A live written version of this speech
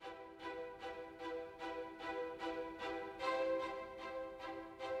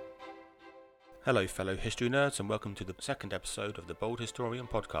Hello fellow history nerds and welcome to the second episode of the Bold Historian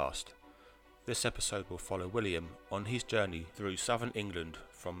podcast. This episode will follow William on his journey through southern England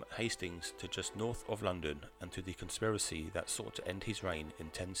from Hastings to just north of London and to the conspiracy that sought to end his reign in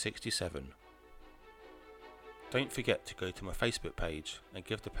 1067. Don't forget to go to my Facebook page and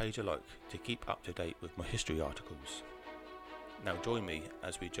give the page a like to keep up to date with my history articles. Now join me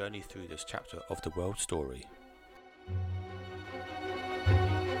as we journey through this chapter of the world story.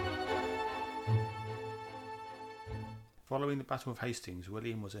 Following the Battle of Hastings,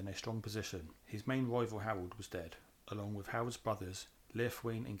 William was in a strong position. His main rival Harold was dead, along with Harold's brothers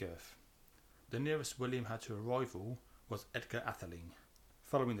Leofwine and Gurth. The nearest William had to a rival was Edgar Atheling.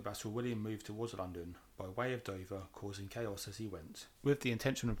 Following the battle, William moved towards London by way of Dover, causing chaos as he went, with the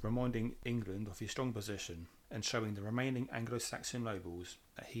intention of reminding England of his strong position and showing the remaining Anglo-Saxon nobles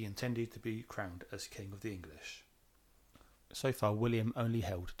that he intended to be crowned as King of the English. So far, William only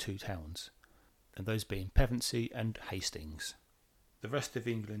held 2 towns, and those being Pevensey and Hastings. The rest of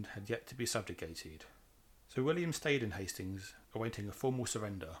England had yet to be subjugated. So William stayed in Hastings, awaiting a formal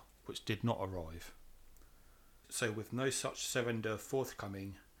surrender, which did not arrive. So with no such surrender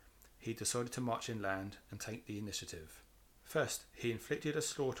forthcoming, he decided to march inland and take the initiative. First, he inflicted a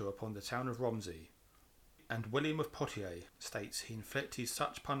slaughter upon the town of Romsey, and William of Poitiers states he inflicted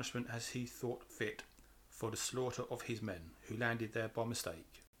such punishment as he thought fit for the slaughter of his men, who landed there by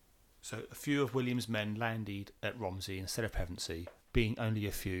mistake. So a few of William's men landed at Romsey instead of Pevensey. Being only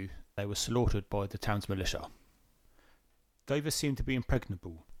a few, they were slaughtered by the town's militia. Dover seemed to be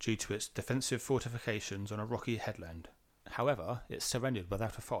impregnable due to its defensive fortifications on a rocky headland. However, it surrendered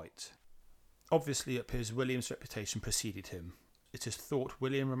without a fight. Obviously, it appears William's reputation preceded him. It is thought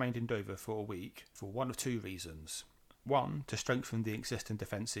William remained in Dover for a week for one of 2 reasons. 1, to strengthen the existing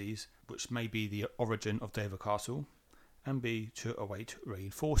defences, which may be the origin of Dover Castle, and B, to await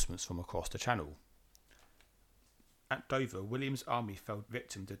reinforcements from across the Channel. At Dover, William's army fell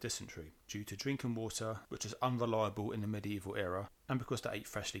victim to dysentery due to drinking water, which was unreliable in the medieval era, and because they ate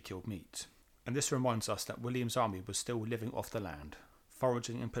freshly killed meat. And this reminds us that William's army was still living off the land.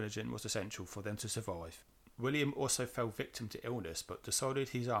 Foraging and pillaging was essential for them to survive. William also fell victim to illness, but decided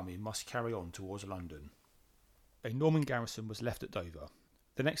his army must carry on towards London. A Norman garrison was left at Dover.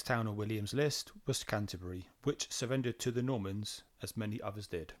 The next town on William's list was Canterbury, which surrendered to the Normans, as many others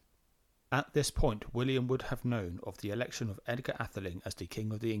did. At this point, William would have known of the election of Edgar Atheling as the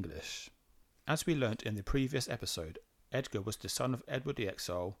King of the English. As we learnt in the previous episode, Edgar was the son of Edward the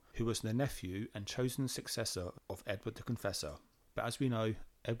Exile, who was the nephew and chosen successor of Edward the Confessor. But as we know,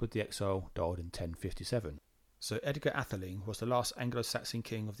 Edward the Exile died in 1057. So Edgar Atheling was the last Anglo-Saxon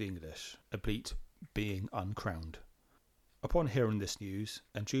king of the English, albeit being uncrowned. Upon hearing this news,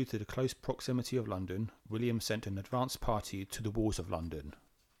 and due to the close proximity of London, William sent an advance party to the walls of London.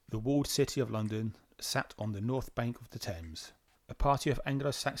 The walled city of London sat on the north bank of the Thames. A party of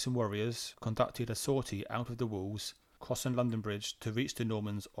Anglo-Saxon warriors conducted a sortie out of the walls, crossing London Bridge to reach the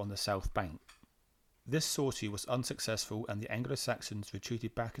Normans on the south bank. This sortie was unsuccessful and the Anglo-Saxons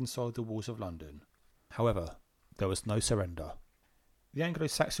retreated back inside the walls of London. However, there was no surrender. The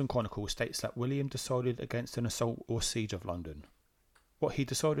Anglo-Saxon Chronicle states that William decided against an assault or siege of London. What he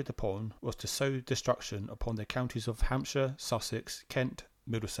decided upon was to sow destruction upon the counties of Hampshire, Sussex, Kent,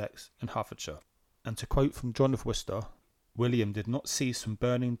 Middlesex and Hertfordshire. And to quote from John of Worcester, William did not cease from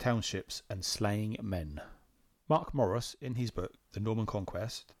burning townships and slaying men. Mark Morris, in his book The Norman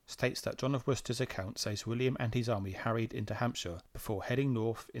Conquest, states that John of Worcester's account says William and his army harried into Hampshire before heading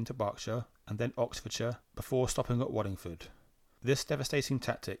north into Berkshire and then Oxfordshire before stopping at Wallingford. This devastating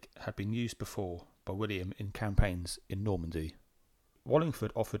tactic had been used before by William in campaigns in Normandy.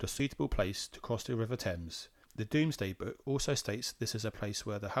 Wallingford offered a suitable place to cross the River Thames. The Domesday Book also states this is a place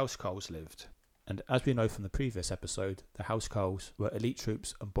where the housecarls lived. And as we know from the previous episode, the housecarls were elite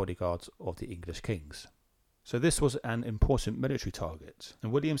troops and bodyguards of the English kings. So this was an important military target,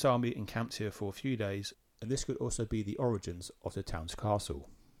 and William's army encamped here for a few days, and this could also be the origins of the town's castle.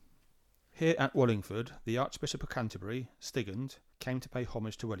 Here at Wallingford, the Archbishop of Canterbury, Stigand, came to pay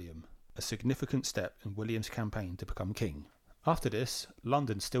homage to William, a significant step in William's campaign to become king. After this,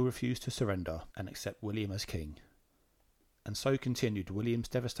 London still refused to surrender and accept William as king. And so continued William's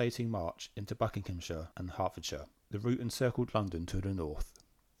devastating march into Buckinghamshire and Hertfordshire. The route encircled London to the north.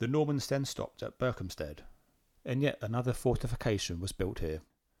 The Normans then stopped at Berkhamsted, and yet another fortification was built here.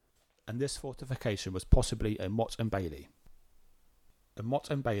 And this fortification was possibly a motte and bailey. A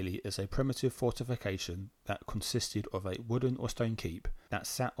motte and bailey is a primitive fortification that consisted of a wooden or stone keep that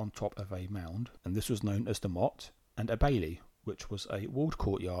sat on top of a mound, and this was known as the motte, and a bailey, which was a walled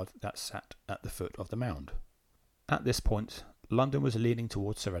courtyard that sat at the foot of the mound. At this point, London was leaning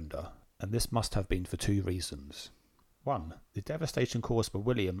towards surrender, and this must have been for two reasons. 1. The devastation caused by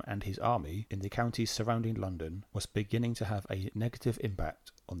William and his army in the counties surrounding London was beginning to have a negative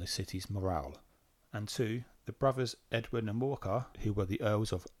impact on the city's morale. And 2. The brothers Edwin and Morcar, who were the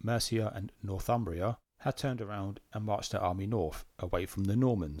Earls of Mercia and Northumbria, had turned around and marched their army north, away from the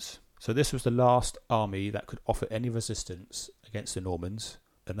Normans. So this was the last army that could offer any resistance against the Normans,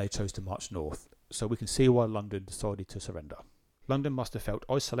 and they chose to march north. So we can see why London decided to surrender. London must have felt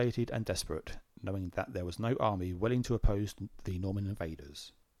isolated and desperate, knowing that there was no army willing to oppose the Norman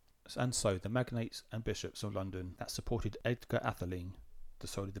invaders. And so the magnates and bishops of London that supported Edgar Atheling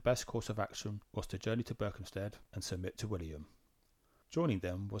decided the best course of action was to journey to Berkhamsted and submit to William. Joining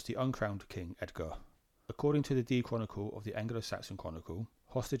them was the uncrowned King Edgar. According to the D Chronicle of the Anglo-Saxon Chronicle,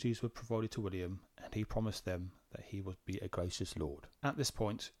 hostages were provided to William, and he promised them that he would be a gracious lord. At this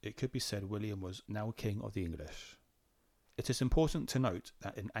point, it could be said William was now king of the English. It is important to note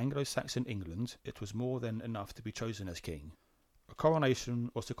that in Anglo-Saxon England, it was more than enough to be chosen as king. A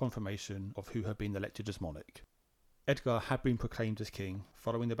coronation was the confirmation of who had been elected as monarch. Edgar had been proclaimed as king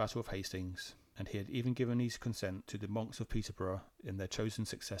following the Battle of Hastings, and he had even given his consent to the monks of Peterborough in their chosen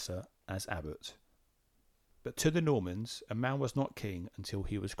successor as abbot. But to the Normans, a man was not king until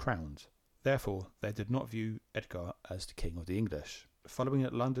he was crowned. Therefore, they did not view Edgar as the king of the English. Following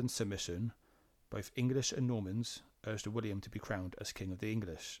London's submission, both English and Normans urged William to be crowned as king of the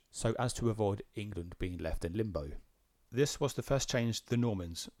English, so as to avoid England being left in limbo. This was the first change the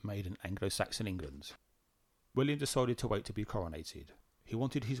Normans made in Anglo-Saxon England. William decided to wait to be coronated. He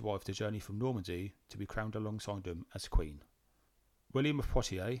wanted his wife to journey from Normandy to be crowned alongside him as queen. William of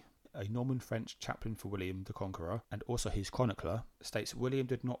Poitiers, a Norman French chaplain for William the Conqueror and also his chronicler, states William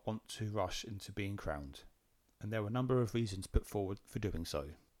did not want to rush into being crowned, and there were a number of reasons put forward for doing so.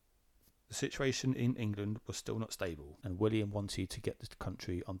 The situation in England was still not stable, and William wanted to get the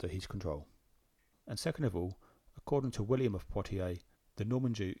country under his control. And second of all, according to William of Poitiers, the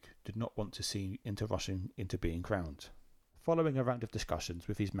Norman Duke did not want to see into rushing into being crowned. Following a round of discussions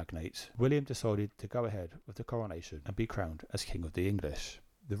with his magnates, William decided to go ahead with the coronation and be crowned as King of the English.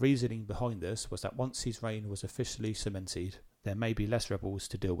 The reasoning behind this was that once his reign was officially cemented, there may be less rebels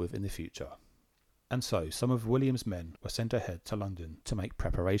to deal with in the future. And so some of William's men were sent ahead to London to make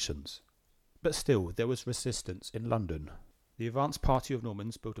preparations. But still, there was resistance in London. The advance party of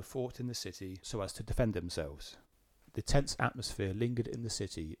Normans built a fort in the city so as to defend themselves. The tense atmosphere lingered in the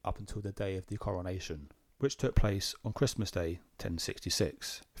city up until the day of the coronation, which took place on Christmas Day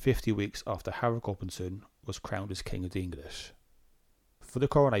 1066, 50 weeks after Harold Godwinson was crowned as King of the English. For the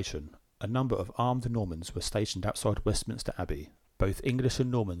coronation, a number of armed Normans were stationed outside Westminster Abbey. Both English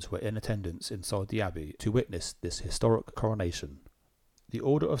and Normans were in attendance inside the abbey to witness this historic coronation. The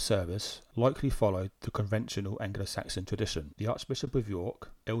order of service likely followed the conventional Anglo-Saxon tradition. The Archbishop of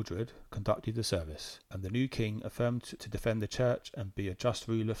York, Eldred, conducted the service, and the new king affirmed to defend the church and be a just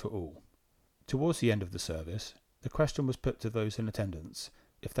ruler for all. Towards the end of the service, the question was put to those in attendance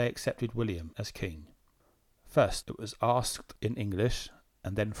if they accepted William as king. First, it was asked in English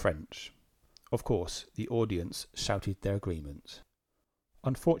and then French. Of course, the audience shouted their agreement.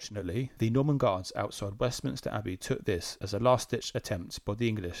 Unfortunately, the Norman guards outside Westminster Abbey took this as a last-ditch attempt by the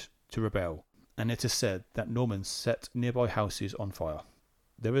English to rebel, and it is said that Normans set nearby houses on fire.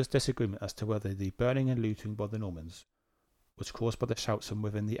 There is disagreement as to whether the burning and looting by the Normans was caused by the shouts from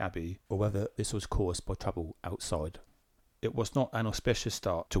within the abbey, or whether this was caused by trouble outside. It was not an auspicious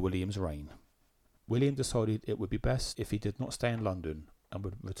start to William's reign. William decided it would be best if he did not stay in London, and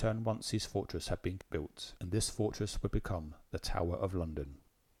would return once his fortress had been built, and this fortress would become the Tower of London.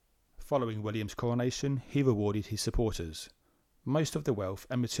 Following William's coronation, he rewarded his supporters. Most of the wealth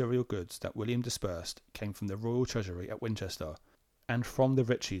and material goods that William dispersed came from the royal treasury at Winchester, and from the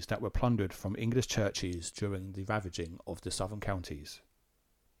riches that were plundered from English churches during the ravaging of the southern counties.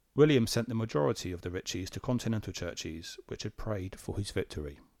 William sent the majority of the riches to continental churches, which had prayed for his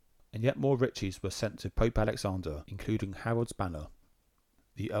victory. And yet more riches were sent to Pope Alexander, including Harold's banner.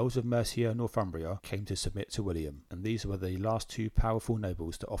 The Earls of Mercia and Northumbria came to submit to William, and these were the last two powerful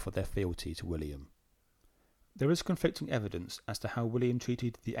nobles to offer their fealty to William. There is conflicting evidence as to how William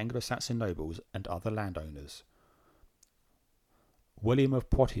treated the Anglo-Saxon nobles and other landowners. William of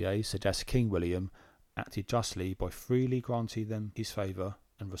Poitiers suggests King William acted justly by freely granting them his favour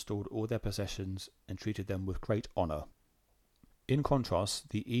and restored all their possessions and treated them with great honour. In contrast,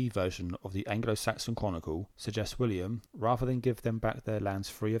 the E version of the Anglo-Saxon Chronicle suggests William, rather than give them back their lands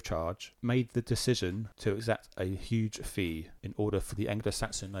free of charge, made the decision to exact a huge fee in order for the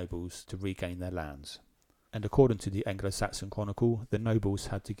Anglo-Saxon nobles to regain their lands. And according to the Anglo-Saxon Chronicle, the nobles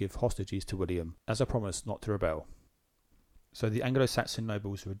had to give hostages to William as a promise not to rebel. so the Anglo-Saxon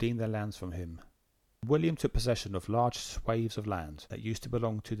nobles redeemed their lands from him. William took possession of large swathes of land that used to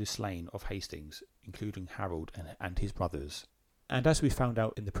belong to the slain of Hastings, including Harold and his brothers. And as we found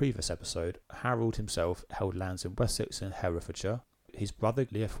out in the previous episode, Harold himself held lands in Wessex and Herefordshire. His brother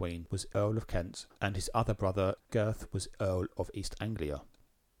Leofwine was Earl of Kent, and his other brother Gurth was Earl of East Anglia.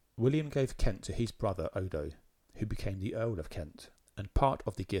 William gave Kent to his brother Odo, who became the Earl of Kent, and part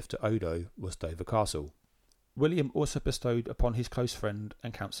of the gift to Odo was Dover Castle. William also bestowed upon his close friend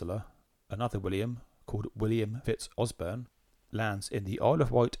and counsellor, another William, called William Fitz-Osbern, lands in the Isle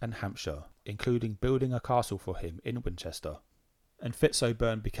of Wight and Hampshire, including building a castle for him in Winchester. And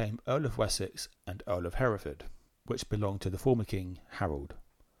Fitz-Osbern became Earl of Wessex and Earl of Hereford, which belonged to the former king, Harold.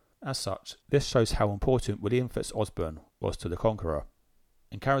 As such, this shows how important William Fitz-Osbern was to the Conqueror,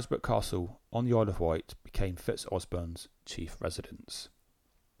 and Carisbrooke Castle on the Isle of Wight became Fitz-Osbern's chief residence.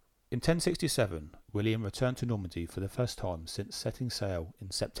 In 1067, William returned to Normandy for the first time since setting sail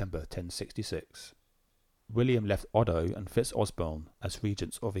in September 1066. William left Odo and Fitz-Osbern as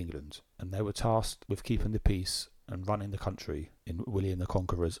regents of England, and they were tasked with keeping the peace and running the country in William the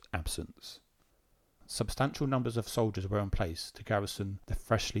Conqueror's absence. Substantial numbers of soldiers were in place to garrison the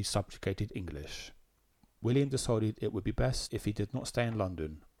freshly subjugated English. William decided it would be best if he did not stay in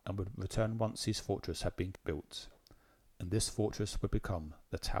London and would return once his fortress had been built, and this fortress would become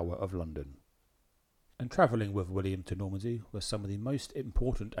the Tower of London. And travelling with William to Normandy were some of the most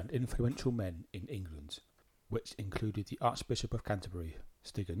important and influential men in England, which included the Archbishop of Canterbury,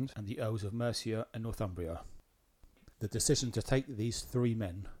 Stigand, and the Earls of Mercia and Northumbria. The decision to take these three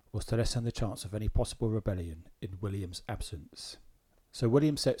men was to lessen the chance of any possible rebellion in William's absence. So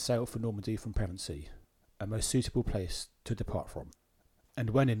William set sail for Normandy from Pevensey, a most suitable place to depart from. And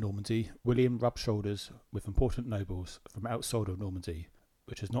when in Normandy, William rubbed shoulders with important nobles from outside of Normandy,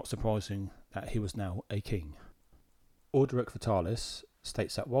 which is not surprising that he was now a king. Orderic Vitalis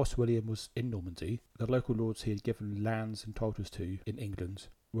states that whilst William was in Normandy, the local lords he had given lands and titles to in England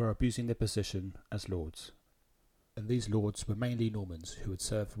were abusing their position as lords, and these lords were mainly Normans who had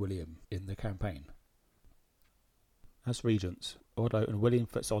served William in the campaign. As regents, Odo and William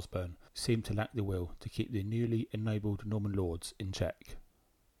Fitz-Osbern seemed to lack the will to keep the newly ennobled Norman lords in check,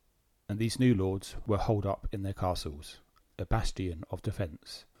 and these new lords were holed up in their castles, a bastion of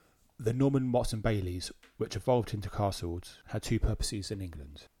defence. The Norman mots and baileys, which evolved into castles, had two purposes in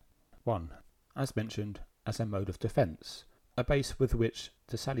England. One, as mentioned, as a mode of defence, a base with which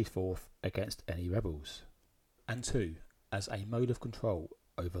to sally forth against any rebels. And two, as a mode of control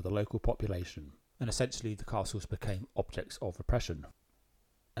over the local population, and essentially the castles became objects of oppression.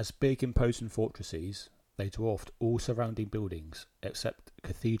 As big imposing fortresses, they dwarfed all surrounding buildings except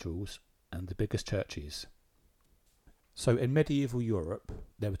cathedrals and the biggest churches. So in medieval Europe,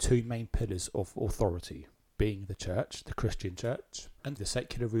 there were two main pillars of authority, being the church, the Christian church, and the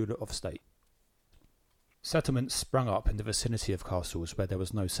secular ruler of state. Settlements sprung up in the vicinity of castles where there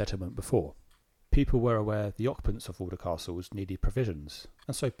was no settlement before. People were aware the occupants of all the castles needed provisions,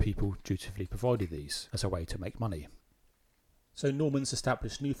 and so people dutifully provided these as a way to make money. So Normans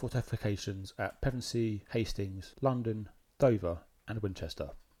established new fortifications at Pevensey, Hastings, London, Dover, and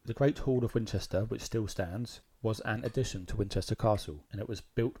Winchester. The Great Hall of Winchester, which still stands, was an addition to Winchester Castle, and it was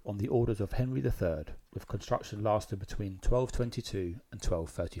built on the orders of Henry III, with construction lasting between 1222 and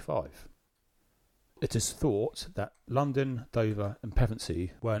 1235. It is thought that London, Dover and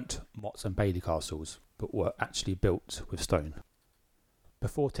Pevensey weren't mots and bailey castles, but were actually built with stone.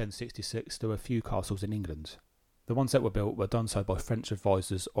 Before 1066 there were few castles in England. The ones that were built were done so by French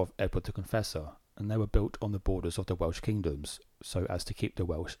advisors of Edward the Confessor, and they were built on the borders of the Welsh kingdoms, so as to keep the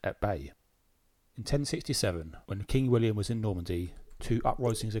Welsh at bay. In 1067, when King William was in Normandy, two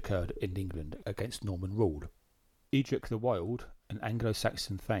uprisings occurred in England against Norman rule. Edric the Wild, an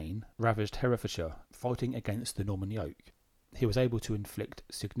Anglo-Saxon thane, ravaged Herefordshire, fighting against the Norman yoke. He was able to inflict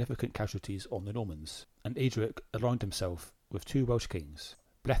significant casualties on the Normans, and Edric aligned himself with two Welsh kings,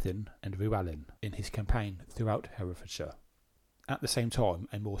 Blethyn and Rhiwallon, in his campaign throughout Herefordshire. At the same time,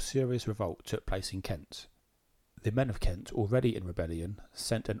 a more serious revolt took place in Kent. The men of Kent, already in rebellion,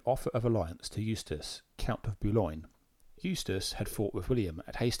 sent an offer of alliance to Eustace, Count of Boulogne. Eustace had fought with William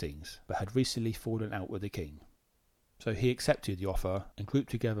at Hastings, but had recently fallen out with the king. So he accepted the offer and grouped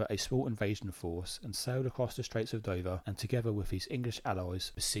together a small invasion force and sailed across the Straits of Dover and together with his English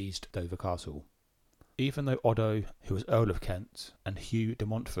allies besieged Dover Castle. Even though Odo, who was Earl of Kent, and Hugh de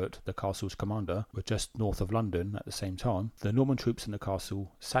Montfort, the castle's commander, were just north of London at the same time, the Norman troops in the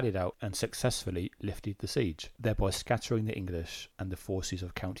castle sallied out and successfully lifted the siege, thereby scattering the English and the forces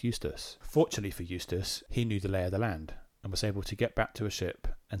of Count Eustace. Fortunately for Eustace, he knew the lay of the land and was able to get back to a ship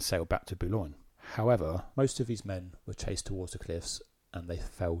and sail back to Boulogne. However, most of his men were chased towards the cliffs and they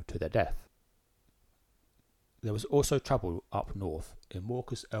fell to their death. There was also trouble up north in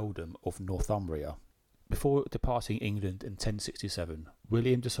Marcus Eldham of Northumbria. Before departing England in 1067,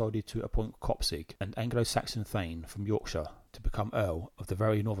 William decided to appoint Copsig, an Anglo-Saxon thane from Yorkshire, to become Earl of the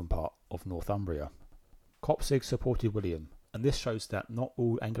very northern part of Northumbria. Copsig supported William, and this shows that not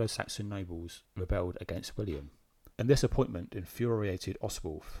all Anglo-Saxon nobles rebelled against William, and this appointment infuriated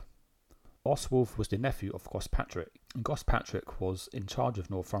Oswulf. Oswulf was the nephew of Gospatrick, and Gospatrick was in charge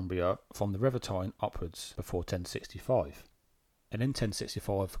of Northumbria from the River Tyne upwards before 1065. And in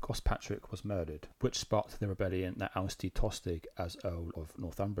 1065 Gospatrick was murdered, which sparked the rebellion that ousted Tostig as Earl of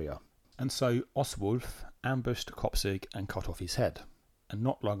Northumbria. And so Oswulf ambushed Copsig and cut off his head, and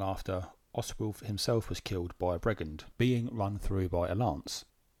not long after Oswulf himself was killed by a brigand, being run through by a lance.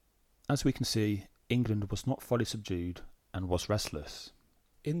 As we can see, England was not fully subdued and was restless.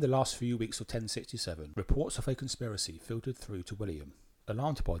 In the last few weeks of 1067, reports of a conspiracy filtered through to William.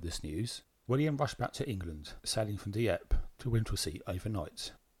 Alarmed by this news, William rushed back to England, sailing from Dieppe to Winchelsea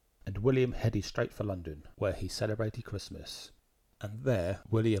overnight. And William headed straight for London, where he celebrated Christmas. And there,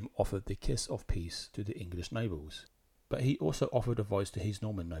 William offered the kiss of peace to the English nobles. But he also offered advice to his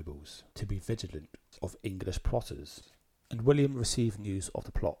Norman nobles to be vigilant of English plotters. And William received news of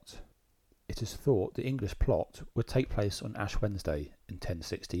the plot. It is thought the English plot would take place on Ash Wednesday in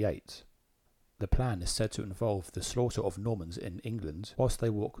 1068. The plan is said to involve the slaughter of Normans in England whilst they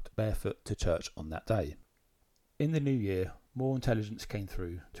walked barefoot to church on that day. In the new year, more intelligence came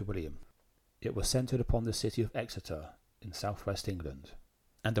through to William. It was centred upon the city of Exeter in southwest England.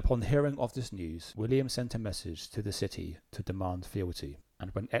 And upon hearing of this news, William sent a message to the city to demand fealty.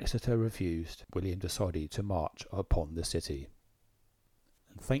 And when Exeter refused, William decided to march upon the city.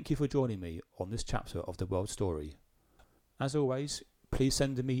 And thank you for joining me on this chapter of the world story. As always, please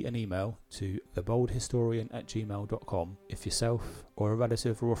send me an email to theboldhistorian@gmail.com if yourself or a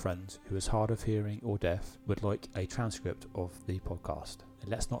relative or a friend who is hard of hearing or deaf would like a transcript of the podcast. And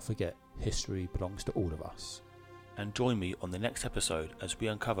let's not forget, history belongs to all of us. And join me on the next episode as we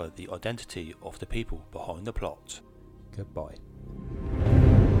uncover the identity of the people behind the plot. Goodbye.